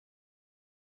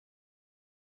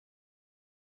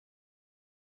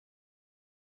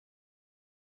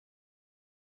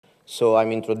So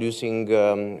I'm introducing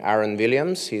Aaron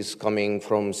Williams. He's coming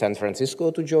from San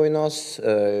Francisco to join us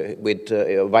with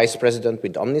Vice President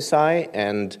with Omnisci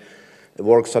and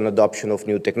works on adoption of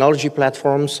new technology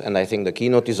platforms. And I think the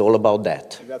keynote is all about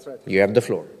that. That's right. You have the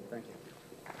floor. Thank you.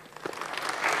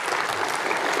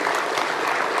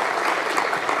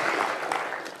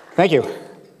 Thank you.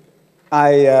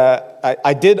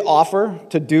 I did offer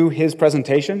to do his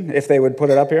presentation if they would put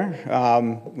it up here.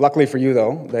 Luckily for you,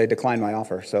 though, they declined my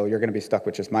offer, so you're going to be stuck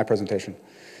with just my presentation.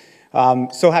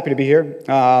 So happy to be here.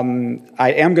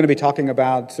 I am going to be talking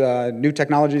about new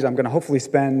technologies. I'm going to hopefully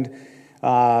spend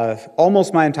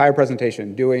almost my entire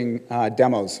presentation doing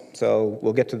demos, so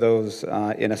we'll get to those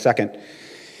in a second.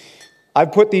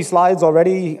 I've put these slides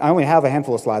already, I only have a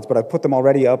handful of slides, but I've put them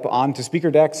already up onto speaker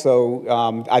decks,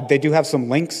 so they do have some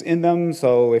links in them,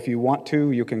 so if you want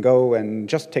to, you can go and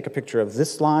just take a picture of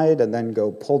this slide and then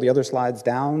go pull the other slides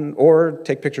down, or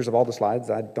take pictures of all the slides,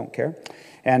 I don't care.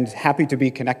 And happy to be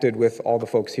connected with all the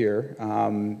folks here.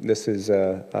 This is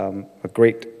a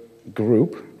great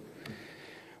group.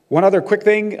 One other quick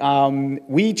thing,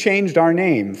 we changed our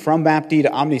name from MapD to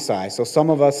Omnisci. So some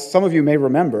of you may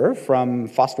remember from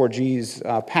Phos4G's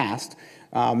past,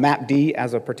 MapD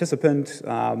as a participant,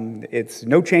 it's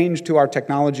no change to our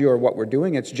technology or what we're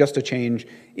doing, it's just a change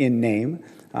in name.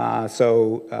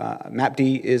 So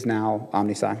MapD is now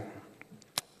Omnisci.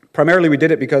 Primarily we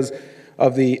did it because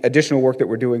of the additional work that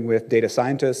we're doing with data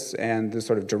scientists and the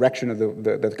sort of direction of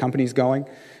the company's going.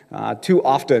 Too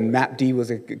often, MapD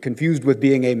was confused with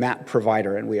being a map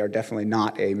provider, and we are definitely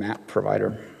not a map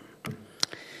provider.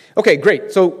 Okay,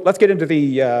 great. So let's get into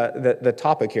the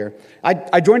topic here.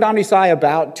 I joined Omnisci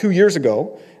about 2 years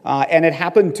ago, and it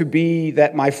happened to be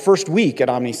that my first week at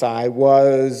Omnisci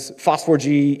was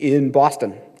Phos4G in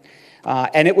Boston.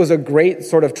 And it was a great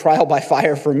sort of trial by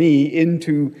fire for me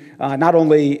into not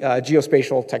only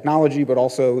geospatial technology, but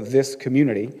also this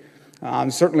community.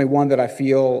 Certainly one that I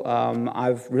feel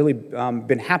I've really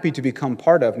been happy to become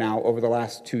part of now over the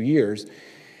last 2 years.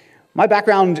 My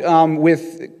background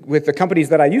with the companies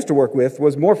that I used to work with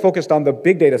was more focused on the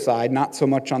big data side, not so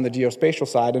much on the geospatial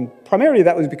side. And primarily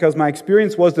that was because my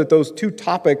experience was that those two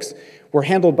topics were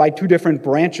handled by two different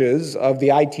branches of the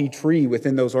IT tree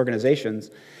within those organizations.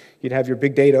 You'd have your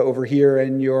big data over here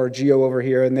and your geo over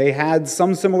here, and they had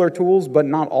some similar tools, but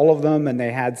not all of them, and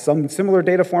they had some similar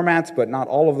data formats, but not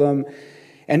all of them.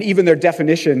 And even their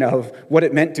definition of what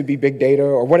it meant to be big data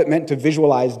or what it meant to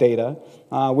visualize data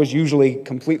was usually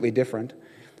completely different.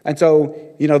 And so,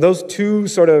 you know, those two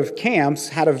sort of camps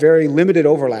had a very limited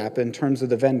overlap in terms of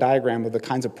the Venn diagram of the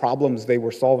kinds of problems they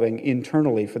were solving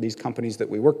internally for these companies that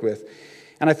we worked with.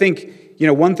 And I think, you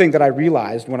know, one thing that I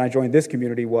realized when I joined this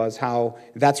community was how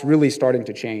that's really starting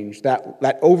to change.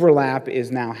 That overlap is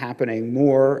now happening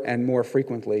more and more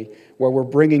frequently, where we're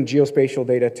bringing geospatial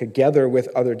data together with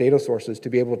other data sources to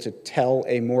be able to tell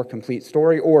a more complete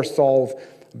story or solve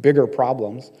bigger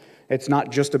problems. It's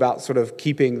not just about sort of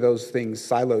keeping those things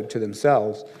siloed to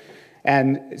themselves.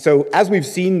 And so as we've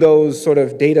seen those sort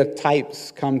of data types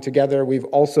come together, we've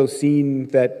also seen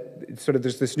that sort of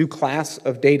there's this new class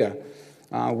of data.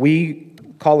 We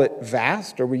call it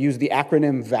VAST, or we use the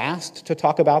acronym VAST to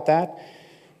talk about that.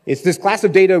 It's this class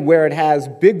of data where it has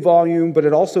big volume, but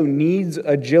it also needs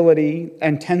agility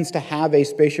and tends to have a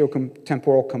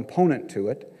spatiotemporal component to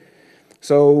it.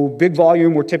 So big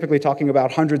volume, we're typically talking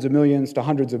about hundreds of millions to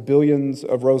hundreds of billions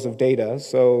of rows of data.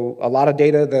 So a lot of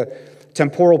data, the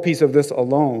temporal piece of this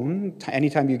alone,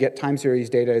 anytime you get time series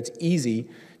data, it's easy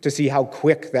to see how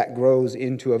quick that grows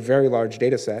into a very large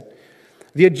data set.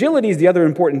 The agility is the other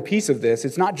important piece of this.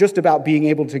 It's not just about being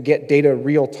able to get data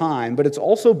real time, but it's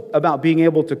also about being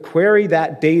able to query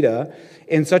that data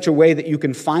in such a way that you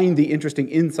can find the interesting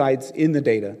insights in the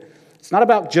data. It's not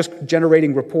about just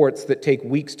generating reports that take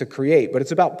weeks to create, but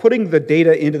it's about putting the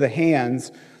data into the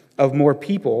hands of more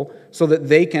people so that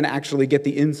they can actually get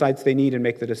the insights they need and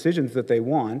make the decisions that they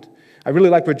want. I really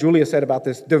like what Julia said about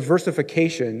this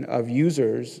diversification of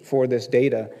users for this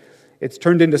data. It's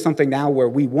turned into something now where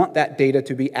we want that data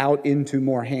to be out into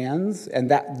more hands,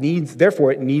 and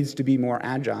therefore it needs to be more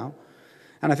agile.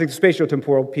 And I think the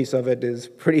spatiotemporal piece of it is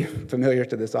pretty familiar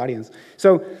to this audience.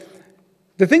 So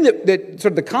the thing that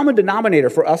sort of the common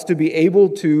denominator for us to be able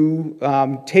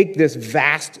to take this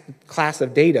vast class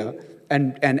of data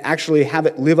and actually have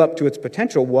it live up to its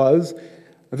potential was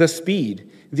the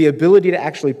speed, the ability to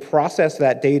actually process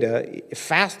that data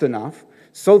fast enough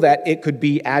so that it could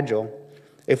be agile.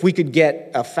 If we could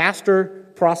get a faster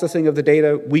processing of the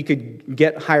data, we could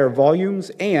get higher volumes,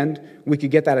 and we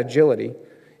could get that agility.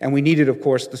 And we needed, of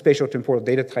course, the spatiotemporal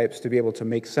data types to be able to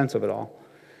make sense of it all.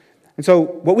 And so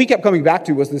what we kept coming back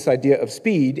to was this idea of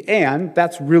speed, and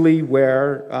that's really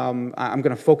where I'm going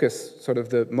to focus sort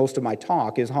of most of my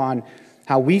talk, is on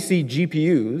how we see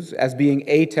GPUs as being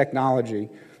a technology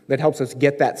that helps us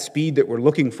get that speed that we're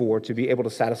looking for to be able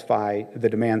to satisfy the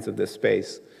demands of this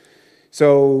space.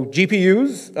 So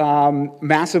GPUs,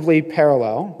 massively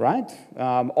parallel, right?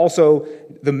 Also,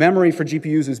 the memory for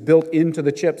GPUs is built into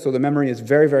the chip, so the memory is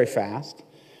very, very fast.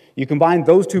 You combine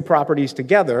those two properties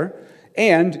together,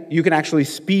 and you can actually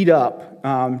speed up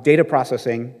data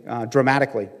processing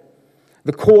dramatically.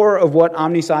 The core of what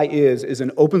OmniSci is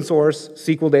an open source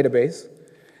SQL database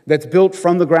that's built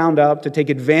from the ground up to take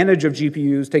advantage of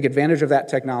GPUs, take advantage of that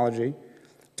technology,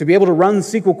 to be able to run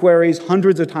SQL queries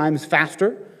hundreds of times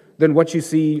faster than what you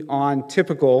see on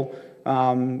typical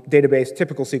SQL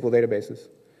databases.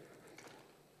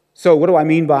 So what do I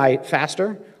mean by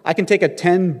faster? I can take a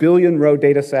 10 billion row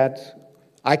data set,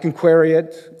 I can query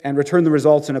it, and return the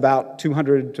results in about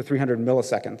 200 to 300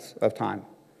 milliseconds of time.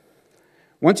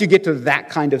 Once you get to that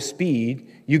kind of speed,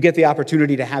 you get the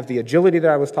opportunity to have the agility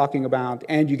that I was talking about,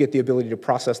 and you get the ability to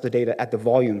process the data at the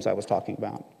volumes I was talking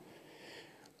about.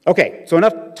 Okay, so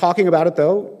enough talking about it,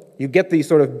 though. You get the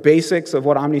sort of basics of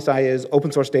what OmniSci is,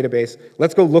 open source database.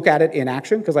 Let's go look at it in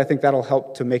action, because I think that'll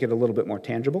help to make it a little bit more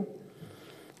tangible.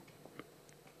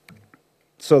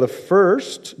 So the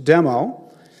first demo,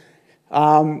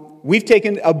 we've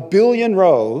taken 1 billion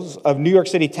rows of New York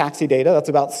City taxi data. That's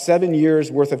about 7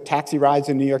 years worth of taxi rides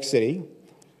in New York City.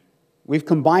 We've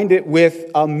combined it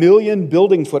with 1 million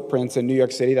building footprints in New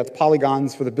York City. That's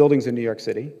polygons for the buildings in New York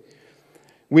City.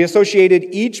 We associated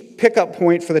each pickup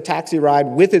point for the taxi ride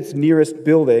with its nearest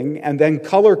building and then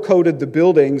color-coded the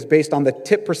buildings based on the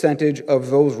tip percentage of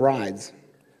those rides.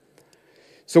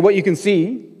 So what you can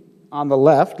see on the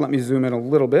left, let me zoom in a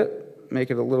little bit, make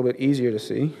it a little bit easier to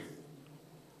see.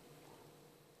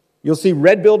 You'll see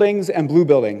red buildings and blue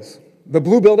buildings. The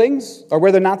blue buildings are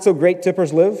where the not-so-great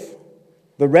tippers live.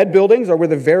 The red buildings are where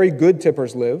the very good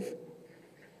tippers live.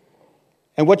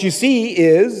 And what you see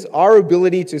is our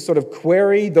ability to sort of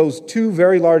query those two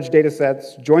very large data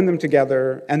sets, join them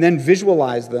together, and then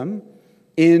visualize them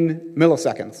in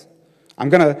milliseconds. I'm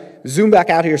going to zoom back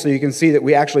out here so you can see that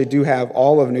we actually do have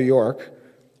all of New York.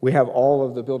 We have all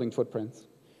of the building footprints.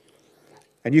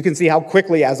 And you can see how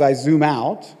quickly, as I zoom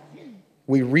out,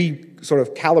 we sort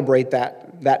of calibrate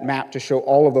that map to show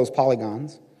all of those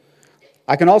polygons.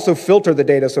 I can also filter the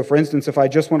data. So for instance, if I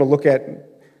just want to look at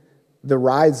the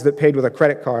rides that paid with a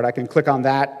credit card, I can click on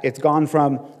that. It's gone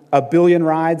from 1 billion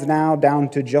rides now down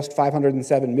to just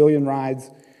 507 million rides.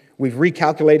 We've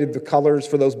recalculated the colors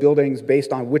for those buildings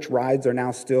based on which rides are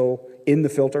now still in the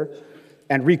filter,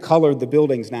 and recolored the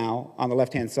buildings now on the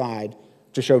left-hand side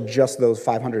to show just those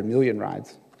 500 million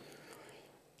rides.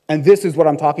 And this is what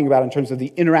I'm talking about in terms of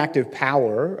the interactive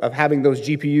power of having those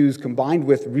GPUs combined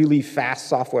with really fast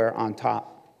software on top.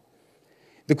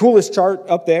 The coolest chart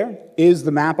up there is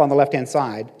the map on the left-hand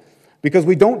side, because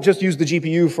we don't just use the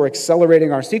GPU for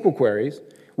accelerating our SQL queries,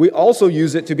 we also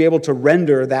use it to be able to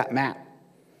render that map.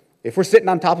 If we're sitting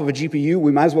on top of a GPU,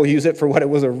 we might as well use it for what it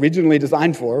was originally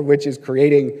designed for, which is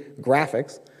creating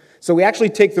graphics. So we actually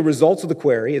take the results of the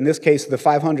query, in this case the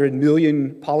 500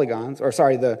 million polygons, or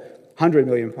sorry, the 1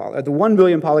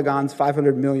 billion polygons,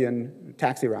 500 million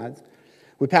taxi rides.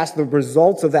 We pass the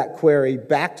results of that query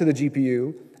back to the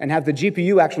GPU and have the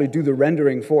GPU actually do the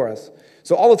rendering for us.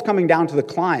 So all that's coming down to the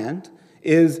client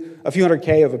is a few hundred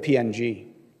K of a PNG.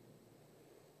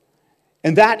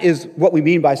 And that is what we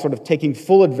mean by sort of taking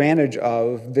full advantage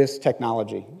of this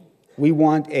technology. We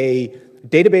want a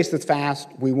database that's fast.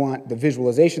 We want the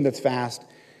visualization that's fast.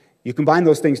 You combine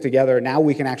those things together, now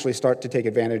we can actually start to take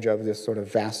advantage of this sort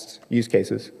of vast use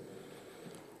cases.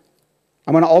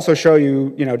 I'm going to also show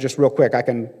you, just real quick, I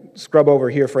can scrub over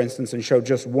here, for instance, and show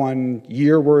just 1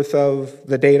 year worth of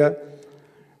the data.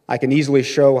 I can easily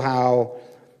show how,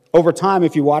 over time,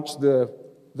 if you watch the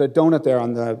donut there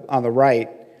on the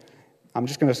right, I'm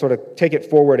just going to sort of take it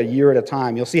forward a year at a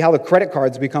time. You'll see how the credit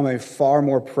cards become a far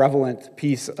more prevalent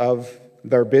piece of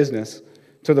their business,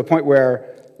 to the point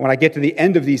where when I get to the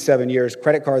end of these 7 years,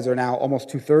 credit cards are now almost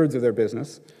 2/3 of their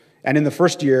business. And in the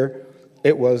first year,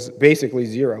 it was basically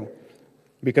zero,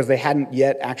 because they hadn't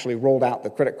yet actually rolled out the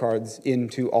credit cards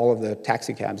into all of the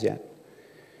taxi cabs yet.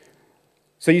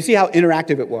 So you see how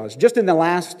interactive it was. Just in the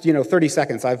last 30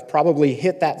 seconds, I've probably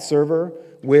hit that server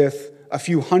with a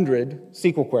few hundred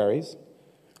SQL queries.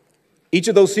 Each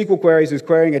of those SQL queries is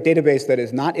querying a database that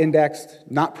is not indexed,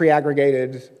 not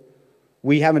pre-aggregated.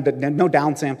 We haven't done no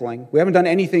downsampling. We haven't done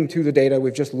anything to the data.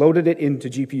 We've just loaded it into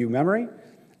GPU memory,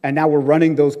 and now we're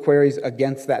running those queries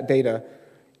against that data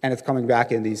and it's coming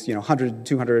back in these 100,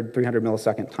 200, 300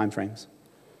 millisecond timeframes.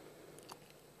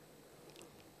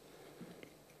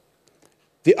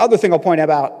 The other thing I'll point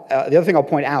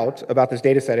out about this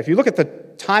data set, if you look at the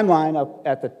timeline up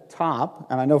at the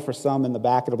top, and I know for some in the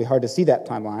back it'll be hard to see that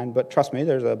timeline, but trust me,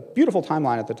 there's a beautiful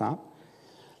timeline at the top.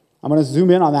 I'm going to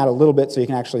zoom in on that a little bit so you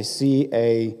can actually see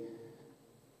a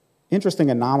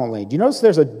interesting anomaly. Do you notice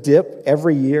there's a dip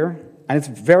every year? And it's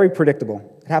very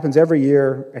predictable. It happens every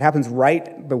year. It happens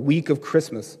right the week of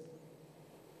Christmas.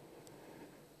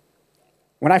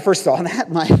 When I first saw that,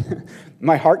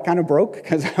 my heart kind of broke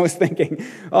because I was thinking,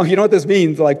 oh, you know what this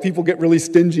means? Like, people get really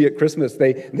stingy at Christmas.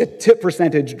 The tip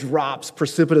percentage drops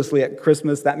precipitously at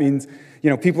Christmas. That means,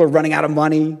 people are running out of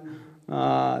money.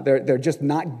 They're just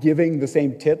not giving the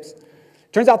same tips.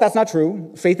 Turns out that's not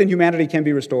true. Faith in humanity can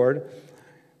be restored.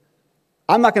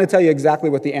 I'm not going to tell you exactly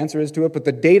what the answer is to it, but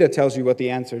the data tells you what the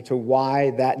answer to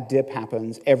why that dip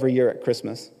happens every year at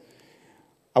Christmas.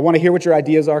 I want to hear what your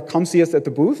ideas are. Come see us at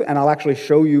the booth, and I'll actually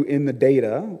show you in the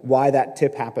data why that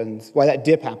dip happens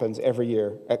every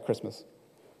year at Christmas.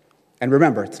 And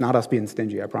remember, it's not us being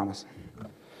stingy, I promise.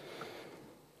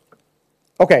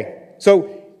 Okay,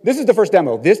 so this is the first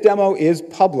demo. This demo is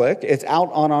public. It's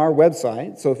out on our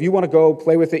website. So if you want to go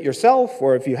play with it yourself,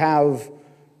 or if you have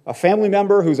a family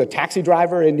member who's a taxi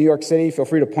driver in New York City, feel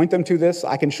free to point them to this.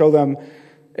 I can show them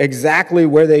exactly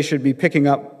where they should be picking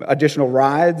up additional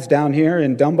rides down here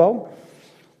in Dumbo.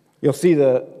 You'll see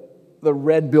the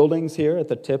red buildings here at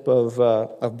the tip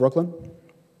of Brooklyn.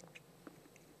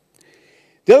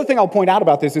 The other thing I'll point out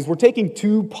about this is we're taking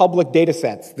two public data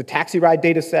sets, the taxi ride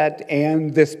data set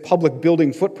and this public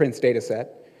building footprints data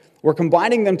set. We're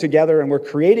combining them together, and we're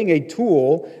creating a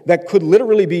tool that could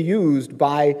literally be used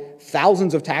by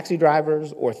thousands of taxi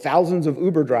drivers or thousands of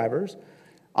Uber drivers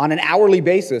on an hourly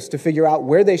basis to figure out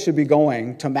where they should be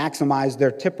going to maximize their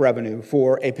tip revenue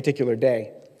for a particular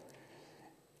day.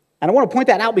 And I want to point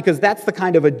that out because that's the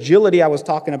kind of agility I was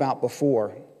talking about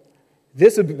before.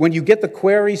 When you get the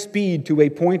query speed to a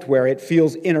point where it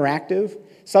feels interactive,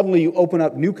 suddenly you open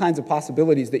up new kinds of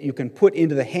possibilities that you can put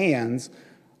into the hands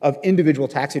of individual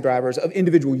taxi drivers, of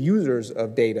individual users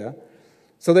of data,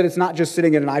 so that it's not just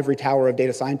sitting in an ivory tower of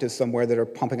data scientists somewhere that are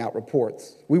pumping out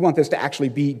reports. We want this to actually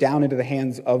be down into the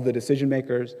hands of the decision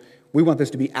makers. We want this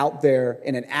to be out there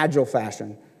in an agile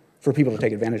fashion for people to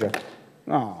take advantage of.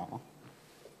 Aww.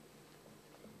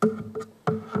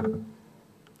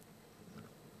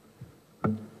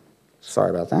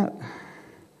 Sorry about that.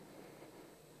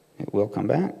 It will come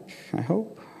back, I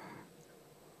hope.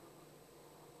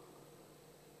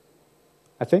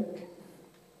 I think.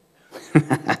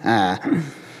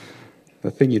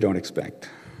 The thing you don't expect.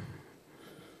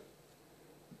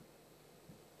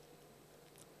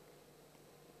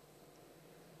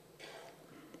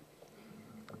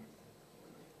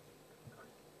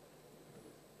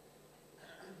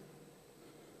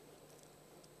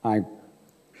 I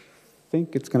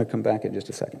think it's going to come back in just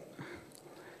a second.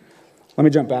 Let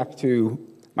me jump back to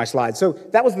my slides. So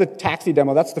that was the taxi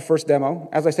demo. That's the first demo.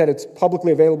 As I said, it's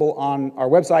publicly available on our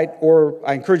website, or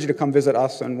I encourage you to come visit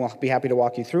us, and we'll be happy to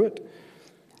walk you through it.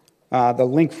 The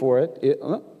link for it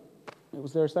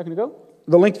was there a second ago?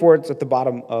 The link for it's at the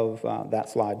bottom of that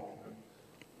slide.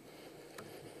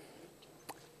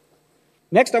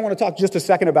 Next, I want to talk just a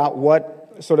second about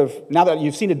now that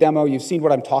you've seen a demo, you've seen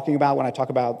what I'm talking about when I talk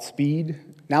about speed.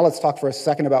 Now let's talk for a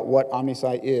second about what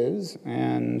OmniSci is.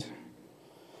 And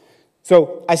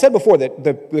so I said before that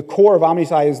the core of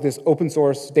OmniSci is this open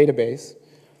source database.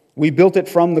 We built it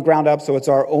from the ground up, so it's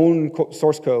our own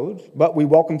source code, but we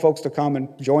welcome folks to come and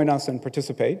join us and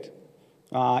participate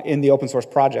in the open source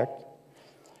project.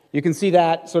 You can see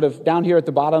that sort of down here at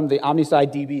the bottom, the OmniSci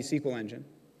DB SQL engine.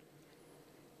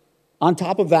 On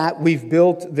top of that, we've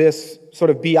built this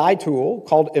sort of BI tool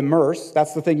called Immerse.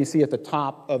 That's the thing you see at the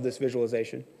top of this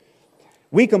visualization.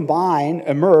 We combine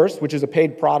Immerse, which is a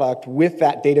paid product, with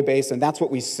that database, and that's what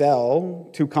we sell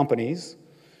to companies.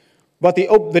 But the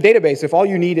database, if all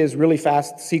you need is really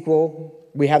fast SQL,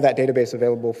 we have that database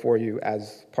available for you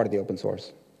as part of the open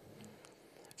source.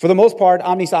 For the most part,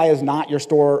 OmniSci is not your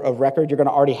store of record. You're going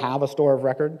to already have a store of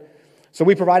record. So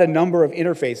we provide a number of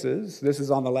interfaces, this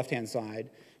is on the left-hand side,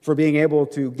 for being able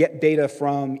to get data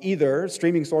from either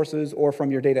streaming sources or from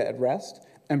your data at rest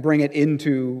and bring it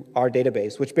into our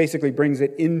database, which basically brings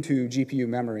it into GPU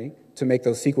memory to make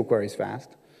those SQL queries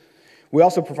fast. We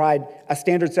also provide a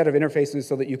standard set of interfaces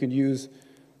so that you can use,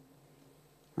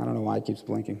 I don't know why it keeps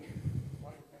blinking.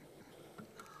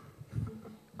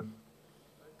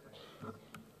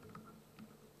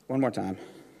 One more time.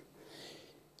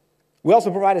 We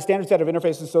also provide a standard set of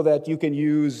interfaces so that you can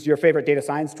use your favorite data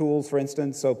science tools, for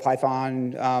instance, so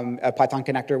Python, a Python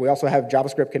connector. We also have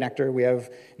JavaScript connector. We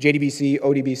have JDBC,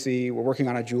 ODBC. We're working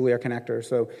on a Julia connector.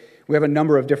 So we have a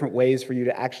number of different ways for you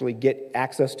to actually get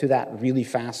access to that really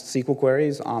fast SQL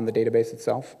queries on the database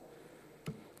itself.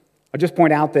 I'll just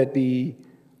point out that the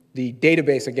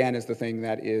database, again, is the thing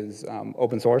that is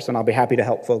open source, and I'll be happy to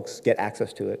help folks get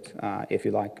access to it if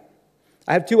you like.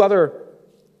 I have two other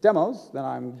demos that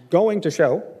I'm going to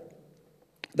show.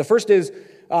 The first is,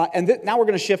 now we're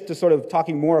going to shift to sort of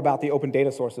talking more about the open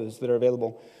data sources that are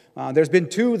available. There's been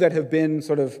two that have been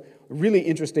sort of really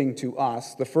interesting to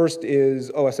us. The first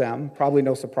is OSM, probably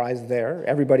no surprise there.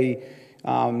 Everybody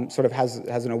sort of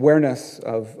has an awareness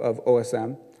of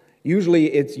OSM.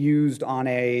 Usually it's used on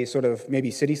a sort of maybe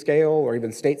city scale or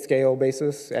even state scale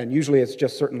basis, and usually it's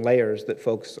just certain layers that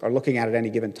folks are looking at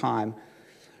any given time.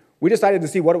 We decided to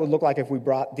see what it would look like if we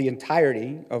brought the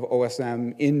entirety of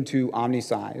OSM into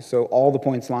OmniSci, so all the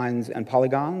points, lines, and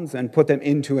polygons, and put them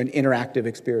into an interactive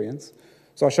experience.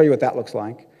 So I'll show you what that looks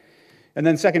like. And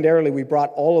then secondarily, we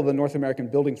brought all of the North American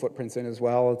building footprints in as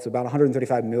well. It's about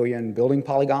 135 million building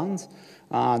polygons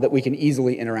that we can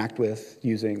easily interact with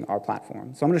using our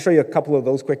platform. So I'm going to show you a couple of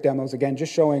those quick demos, again,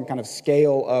 just showing kind of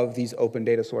scale of these open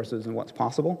data sources and what's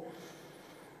possible.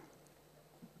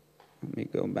 Let me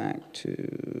go back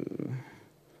to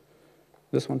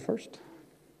this one first.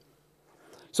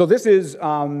 So this is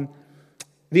the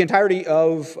entirety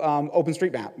of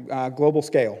OpenStreetMap, global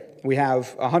scale. We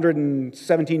have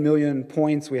 117 million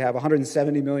points, we have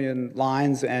 170 million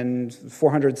lines, and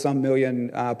 400-some million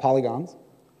polygons.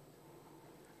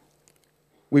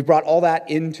 We've brought all that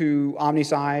into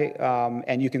OmniSci,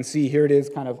 and you can see here it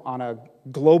is kind of on a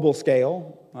global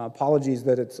scale. Apologies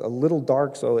that it's a little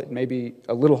dark, so it may be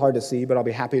a little hard to see, but I'll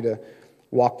be happy to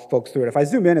walk folks through it. If I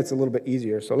zoom in, it's a little bit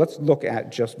easier. So let's look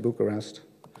at just Bucharest.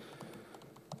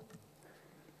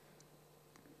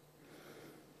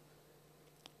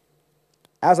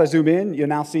 As I zoom in, you'll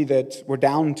now see that we're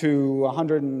down to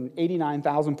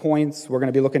 189,000 points. We're going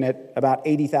to be looking at about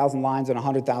 80,000 lines and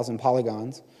 100,000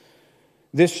 polygons.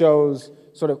 This shows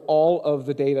sort of all of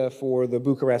the data for the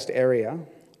Bucharest area.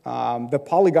 The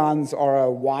polygons are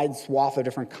a wide swath of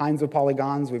different kinds of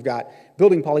polygons. We've got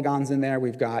building polygons in there.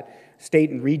 We've got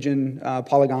state and region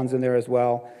polygons in there as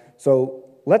well. So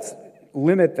let's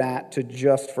limit that to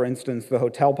just, for instance, the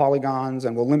hotel polygons,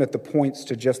 and we'll limit the points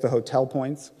to just the hotel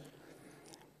points.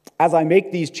 As I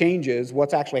make these changes,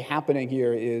 what's actually happening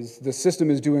here is the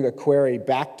system is doing a query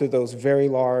back to those very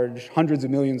large, hundreds of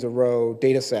millions of row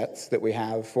data sets that we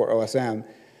have for OSM,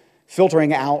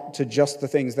 filtering out to just the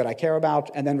things that I care about,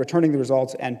 and then returning the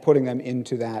results and putting them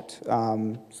into that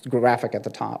graphic at the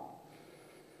top.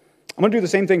 I'm going to do the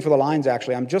same thing for the lines,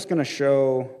 actually. I'm just going to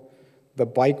show the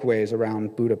bikeways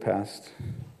around Bucharest.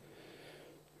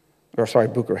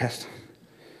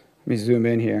 Let me zoom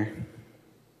in here.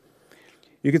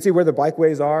 You can see where the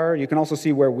bikeways are. You can also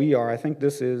see where we are. I think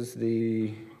this is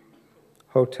the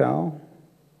hotel.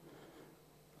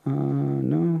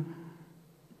 No.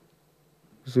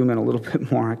 Zoom in a little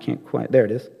bit more. I can't quite. There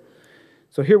it is.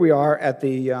 So here we are at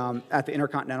the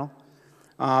Intercontinental.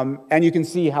 And you can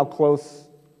see how close.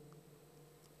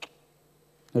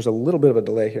 There's a little bit of a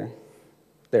delay here.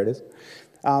 There it is.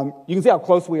 You can see how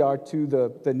close we are to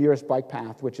the nearest bike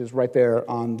path, which is right there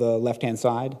on the left-hand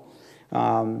side.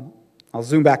 I'll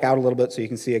zoom back out a little bit so you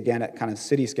can see again at kind of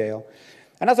city scale.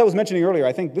 And as I was mentioning earlier,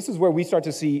 I think this is where we start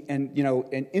to see an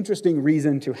interesting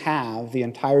reason to have the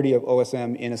entirety of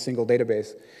OSM in a single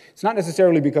database. It's not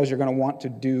necessarily because you're going to want to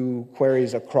do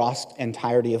queries across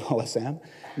entirety of OSM,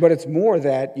 but it's more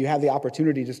that you have the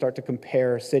opportunity to start to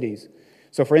compare cities.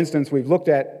 So for instance, we've looked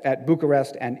at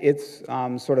Bucharest and its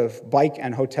sort of bike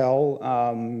and hotel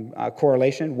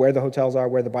correlation, where the hotels are,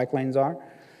 where the bike lanes are.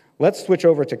 Let's switch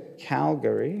over to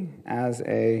Calgary as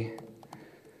a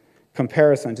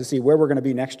comparison to see where we're going to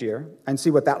be next year and see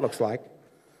what that looks like.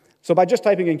 So by just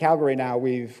typing in Calgary now,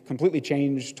 we've completely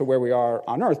changed to where we are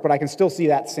on Earth, but I can still see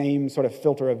that same sort of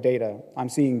filter of data. I'm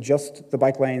seeing just the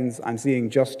bike lanes, I'm seeing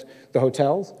just the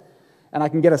hotels, and I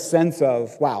can get a sense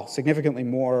of, wow, significantly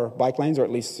more bike lanes, or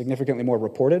at least significantly more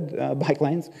reported bike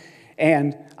lanes,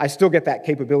 and I still get that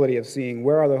capability of seeing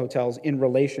where are the hotels in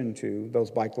relation to those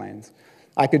bike lanes.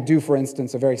 I could do, for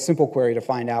instance, a very simple query to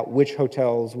find out which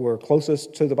hotels were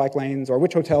closest to the bike lanes or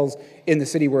which hotels in the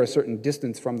city were a certain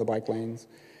distance from the bike lanes,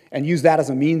 and use that as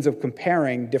a means of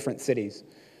comparing different cities.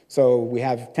 So we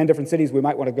have 10 different cities we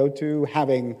might want to go to.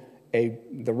 Having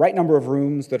the right number of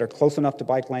rooms that are close enough to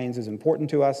bike lanes is important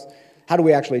to us. How do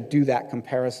we actually do that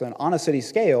comparison on a city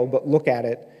scale, but look at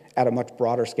it at a much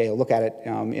broader scale, look at it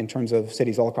in terms of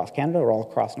cities all across Canada or all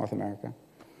across North America.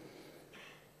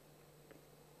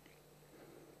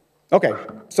 Okay,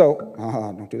 so,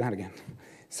 don't do that again.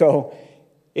 So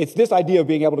it's this idea of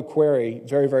being able to query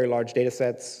very, very large data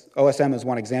sets. OSM is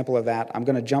one example of that. I'm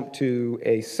going to jump to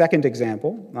a second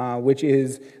example, which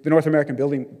is the North American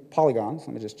building polygons.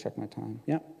 Let me just check my time.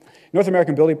 Yeah. North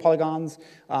American building polygons.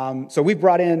 So we've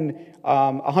brought in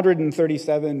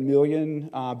 137 million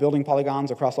building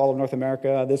polygons across all of North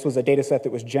America. This was a data set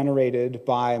that was generated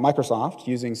by Microsoft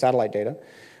using satellite data.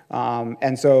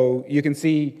 And so you can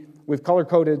see we've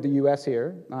color-coded the US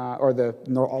here, or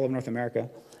all of North America,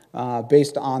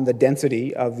 based on the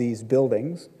density of these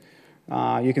buildings.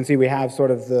 You can see we have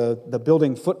sort of the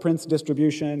building footprints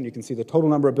distribution. You can see the total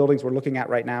number of buildings we're looking at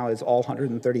right now is all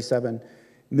 137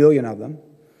 million of them.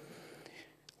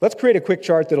 Let's create a quick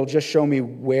chart that'll just show me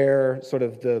where sort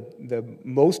of the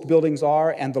most buildings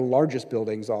are and the largest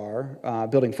buildings are,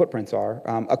 building footprints are,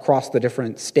 across the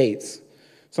different states.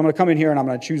 So I'm going to come in here and I'm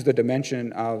going to choose the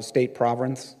dimension of state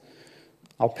province.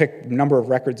 I'll pick number of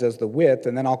records as the width,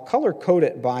 and then I'll color code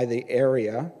it by the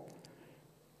area.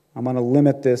 I'm going to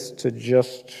limit this to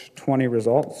just 20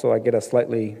 results so I get a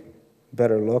slightly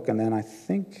better look, and then I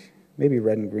think maybe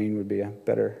red and green would be a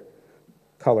better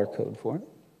color code for it.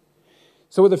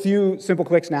 So with a few simple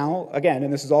clicks now, again,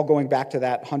 and this is all going back to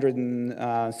that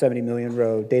 170 million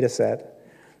row data set,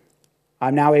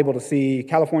 I'm now able to see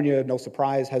California, no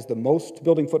surprise, has the most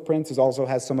building footprints. It also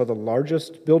has some of the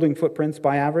largest building footprints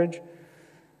by average.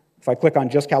 If I click on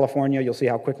just California, you'll see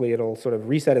how quickly it'll sort of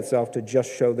reset itself to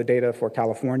just show the data for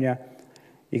California.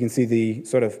 You can see the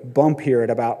sort of bump here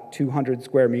at about 200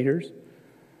 square meters.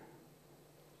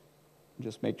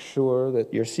 Just make sure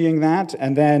that you're seeing that.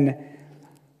 And then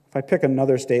if I pick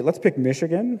another state, let's pick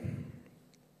Michigan.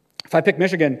 If I pick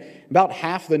Michigan, about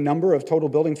half the number of total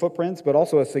building footprints, but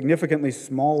also a significantly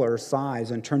smaller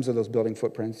size in terms of those building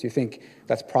footprints. You think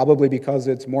that's probably because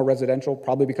it's more residential,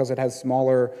 probably because it has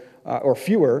smaller or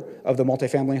fewer of the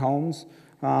multifamily homes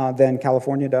than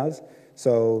California does.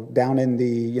 So down in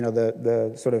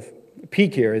the sort of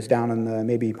peak here is down in the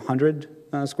maybe 100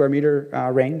 square meter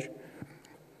range.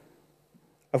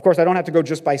 Of course, I don't have to go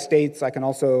just by states. I can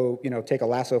also, take a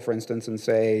lasso, for instance, and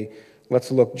say,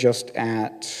 let's look just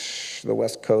at the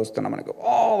West Coast, and I'm going to go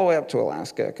all the way up to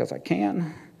Alaska because I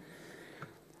can.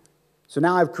 So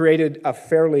now I've created a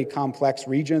fairly complex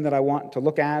region that I want to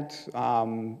look at.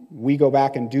 We go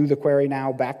back and do the query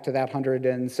now back to that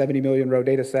 170 million row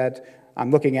data set.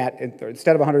 I'm looking at,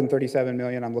 instead of 137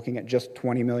 million, I'm looking at just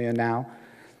 20 million now.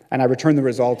 And I return the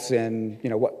results in,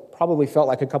 what probably felt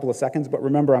like a couple of seconds, but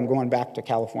remember, I'm going back to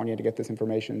California to get this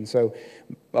information. So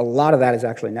a lot of that is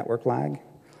actually network lag.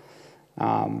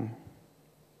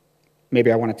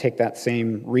 Maybe I want to take that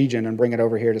same region and bring it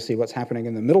over here to see what's happening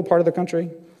in the middle part of the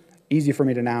country. Easy for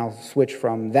me to now switch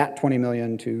from that 20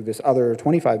 million to this other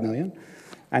 25 million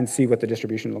and see what the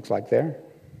distribution looks like there.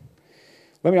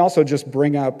 Let me also just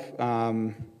bring up,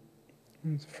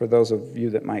 for those of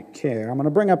you that might care, I'm going to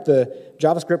bring up the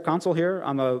JavaScript console here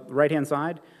on the right-hand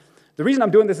side. The reason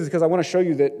I'm doing this is because I want to show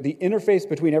you that the interface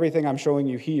between everything I'm showing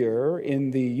you here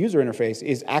in the user interface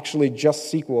is actually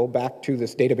just SQL back to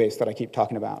this database that I keep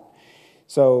talking about.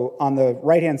 So on the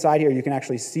right-hand side here, you can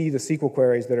actually see the SQL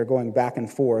queries that are going back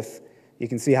and forth. You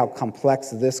can see how complex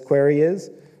this query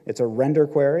is. It's a render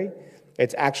query.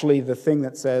 It's actually the thing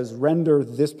that says, render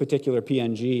this particular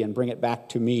PNG and bring it back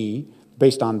to me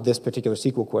based on this particular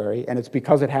SQL query. And it's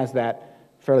because it has that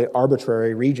fairly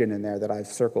arbitrary region in there that I've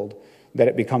circled that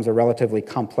it becomes a relatively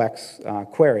complex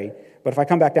query. But if I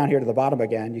come back down here to the bottom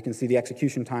again, you can see the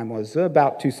execution time was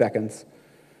about 2 seconds.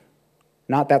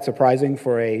 Not that surprising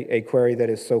for a query that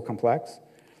is so complex.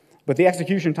 But the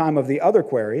execution time of the other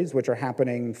queries, which are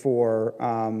happening for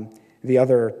the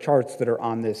other charts that are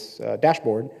on this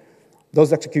dashboard,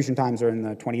 those execution times are in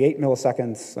the 28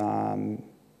 milliseconds,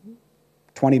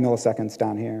 20 milliseconds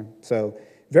down here. So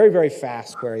very, very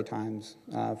fast query times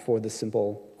for the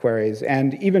simple queries,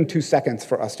 and even 2 seconds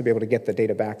for us to be able to get the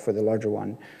data back for the larger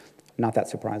one. Not that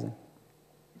surprising.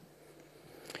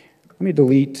 Let me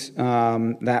delete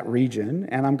that region,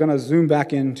 and I'm going to zoom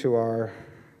back into our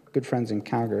good friends in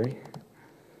Calgary.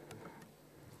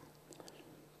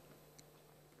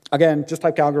 Again, just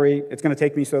type Calgary. It's going to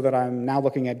take me so that I'm now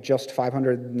looking at just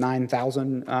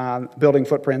 509,000 building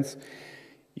footprints.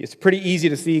 It's pretty easy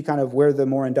to see kind of where the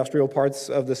more industrial parts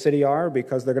of the city are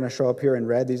because they're going to show up here in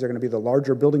red. These are going to be the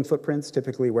larger building footprints,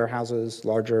 typically warehouses,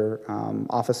 larger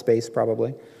office space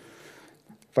probably.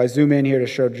 If I zoom in here to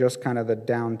show just kind of the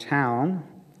downtown,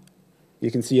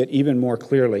 you can see it even more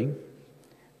clearly.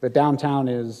 the downtown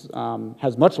is,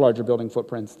 has much larger building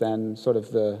footprints than sort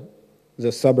of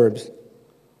the suburbs.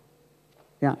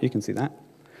 Yeah, you can see that.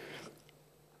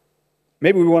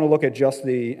 Maybe we want to look at just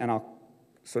and I'll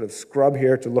sort of scrub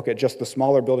here to look at just the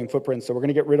smaller building footprints. So we're going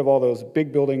to get rid of all those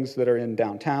big buildings that are in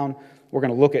downtown. We're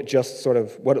going to look at just sort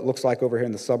of what it looks like over here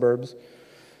in the suburbs.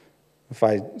 If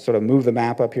I sort of move the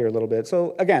map up here a little bit.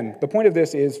 So again, the point of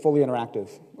this is fully interactive.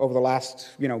 Over the last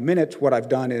minute, what I've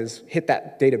done is hit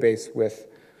that database with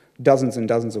dozens and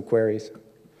dozens of queries.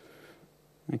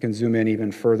 I can zoom in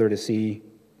even further to see.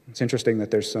 It's interesting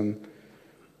that there's some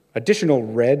additional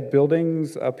red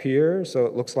buildings up here. So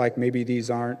it looks like maybe these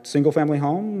aren't single-family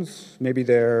homes. Maybe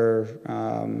they're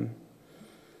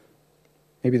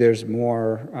maybe there's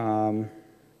more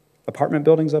apartment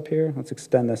buildings up here. Let's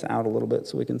extend this out a little bit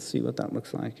so we can see what that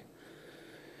looks like.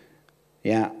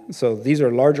 Yeah, so these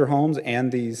are larger homes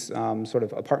and these sort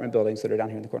of apartment buildings that are down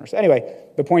here in the corner. So anyway,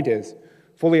 the point is,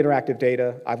 fully interactive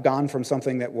data. I've gone from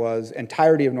something that was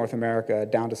entirety of North America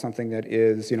down to something that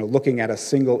is looking at a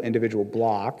single individual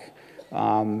block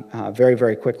very,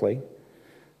 very quickly.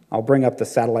 I'll bring up the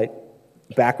satellite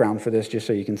background for this just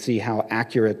so you can see how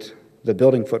accurate the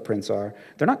building footprints are.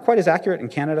 They're not quite as accurate in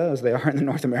Canada as they are in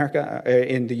North America,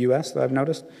 in the US, that I've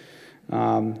noticed.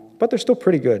 But they're still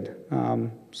pretty good,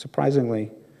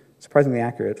 surprisingly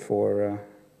accurate for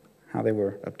how they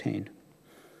were obtained.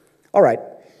 All right,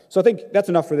 so I think that's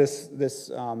enough for this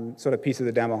sort of piece of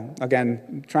the demo.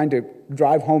 Again, trying to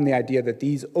drive home the idea that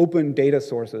these open data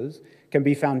sources can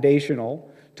be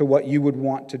foundational to what you would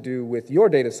want to do with your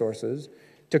data sources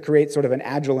to create sort of an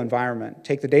agile environment.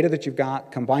 Take the data that you've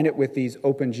got, combine it with these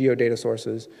open geo data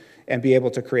sources, and be able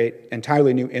to create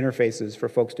entirely new interfaces for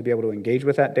folks to be able to engage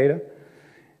with that data.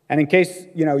 And in case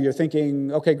you're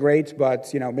thinking, okay, great,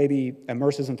 but maybe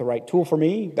Immerse isn't the right tool for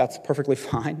me, that's perfectly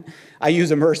fine. I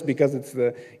use Immerse because it's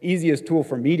the easiest tool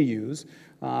for me to use.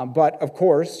 But of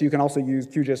course, you can also use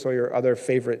QGIS or your other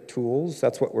favorite tools.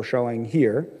 That's what we're showing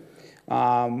here.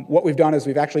 What we've done is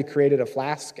we've actually created a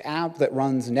Flask app that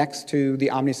runs next to the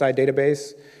OmniSci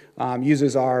database,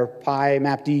 uses our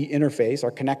PyMapD interface,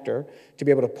 our connector, to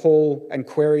be able to pull and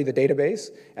query the database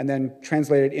and then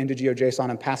translate it into GeoJSON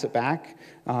and pass it back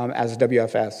as a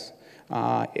WFS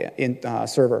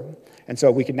server. And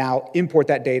so we can now import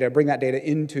that data, bring that data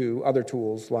into other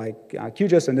tools like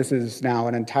QGIS, and this is now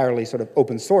an entirely sort of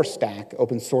open source stack,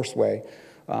 open source way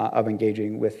of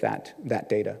engaging with that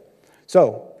data.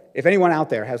 So if anyone out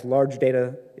there has large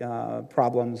data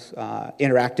problems,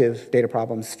 interactive data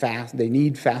problems, they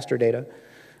need faster data,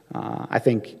 I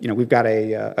think we've got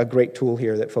a great tool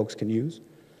here that folks can use.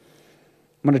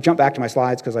 I'm going to jump back to my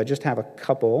slides because I just have a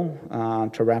couple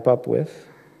to wrap up with.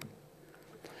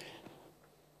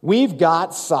 We've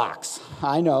got socks.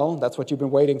 I know, that's what you've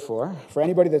been waiting for. For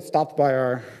anybody that stopped by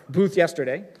our booth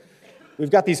yesterday,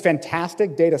 we've got these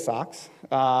fantastic data socks.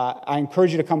 I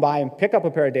encourage you to come by and pick up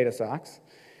a pair of data socks.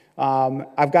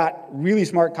 I've got really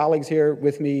smart colleagues here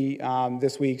with me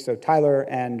this week, so Tyler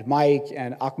and Mike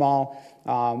and Akmal,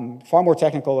 far more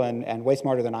technical and way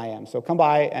smarter than I am. So come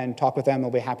by and talk with them.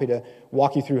 They'll be happy to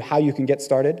walk you through how you can get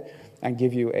started and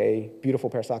give you a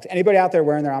beautiful pair of socks. Anybody out there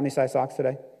wearing their OmniSci socks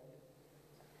today?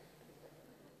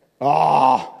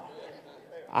 Oh,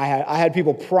 I had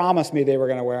people promise me they were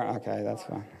going to wear. Okay, that's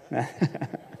fine.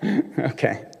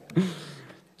 Okay.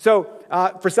 So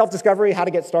for self-discovery, how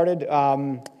to get started.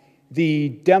 The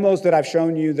demos that I've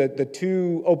shown you, the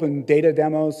two open data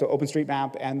demos, so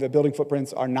OpenStreetMap and the building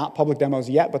footprints, are not public demos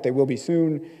yet, but they will be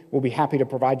soon. We'll be happy to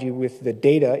provide you with the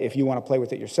data if you want to play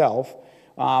with it yourself.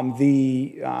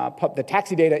 The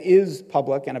taxi data is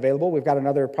public and available. We've got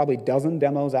another probably dozen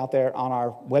demos out there on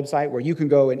our website where you can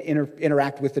go and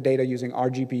interact with the data using our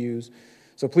GPUs.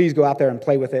 So please go out there and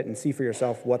play with it and see for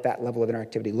yourself what that level of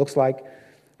interactivity looks like.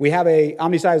 We have a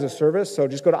OmniSci as a service, so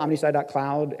just go to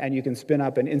omnisci.cloud and you can spin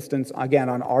up an instance, again,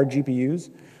 on our GPUs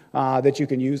that you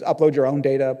can use, upload your own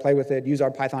data, play with it, use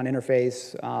our Python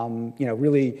interface,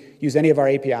 really use any of our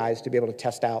APIs to be able to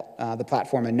test out the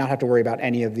platform and not have to worry about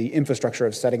any of the infrastructure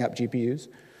of setting up GPUs.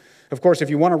 Of course, if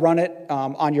you want to run it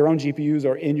on your own GPUs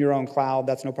or in your own cloud,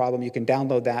 that's no problem. You can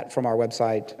download that from our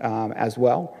website as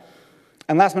well.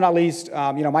 And last but not least,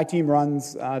 my team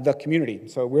runs the community.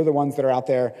 So we're the ones that are out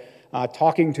there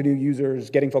talking to new users,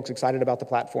 getting folks excited about the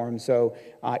platform. So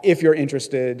if you're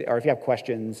interested or if you have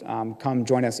questions, come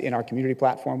join us in our community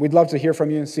platform. We'd love to hear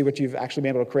from you, see what you've actually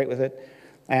been able to create with it.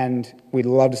 And we'd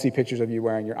love to see pictures of you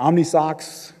wearing your Omni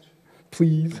socks,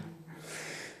 please.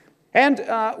 And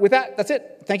with that, that's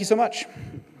it. Thank you so much.